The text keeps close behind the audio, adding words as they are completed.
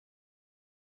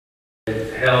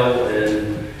hell,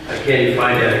 and I can't even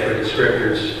find adequate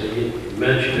descriptors. You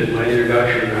mentioned in my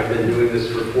introduction, I've been doing this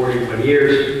for 41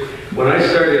 years. When I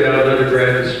started out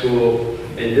undergraduate school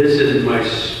and visited my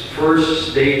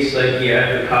first state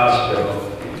psychiatric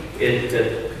hospital,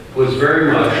 it was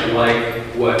very much like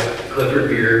what Clifford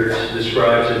Beard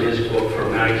describes in his book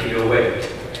from 1908.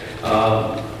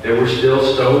 There were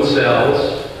still stone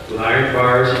cells with iron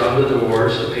bars on the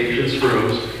doors, the patient's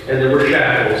rooms, and there were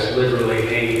shackles literally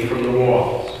hanging from the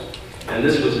walls. And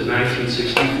this was in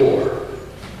 1964.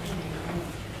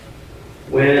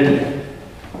 When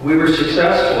we were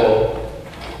successful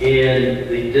in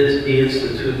the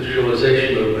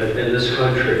deinstitutionalization movement in this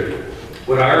country,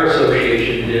 what our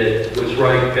association did was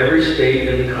write every state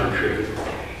in the country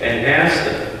and ask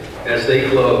them, as they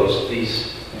closed these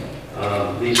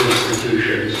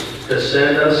institutions, to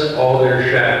send us all their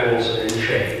shackles and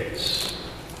chains.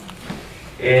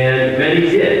 And many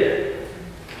did.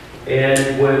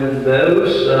 And when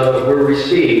those were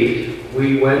received,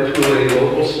 we went to a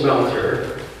local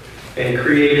smelter and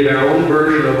created our own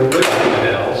version of a whistling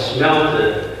bell,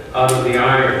 smelted out of the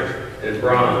iron and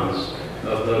bronze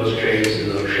of those chains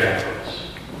and those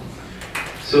shackles.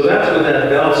 So that's what that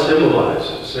bell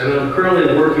symbolizes. And I'm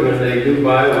currently working on a new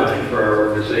byline for our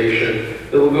organization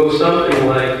that will go something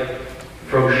like,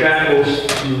 from shackles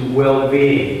to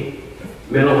well-being,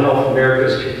 Mental Health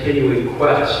America's continuing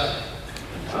quest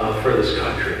for this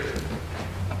country.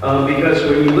 Because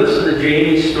when you listen to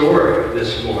Jamie's story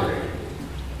this morning,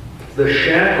 the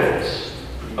shackles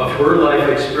of her life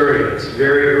experience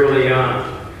very early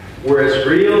on were as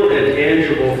real and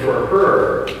tangible for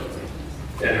her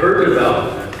and her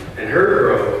development and her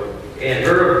growth and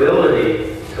her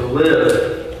ability to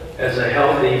live as a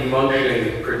healthy,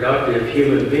 functioning, productive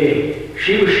human being.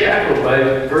 She was shackled by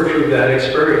virtue of that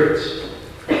experience.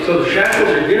 So the shackles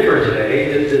are different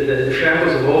today. The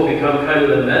shackles have all become kind of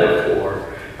the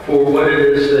metaphor for what it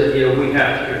is that we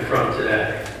have to confront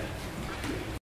today.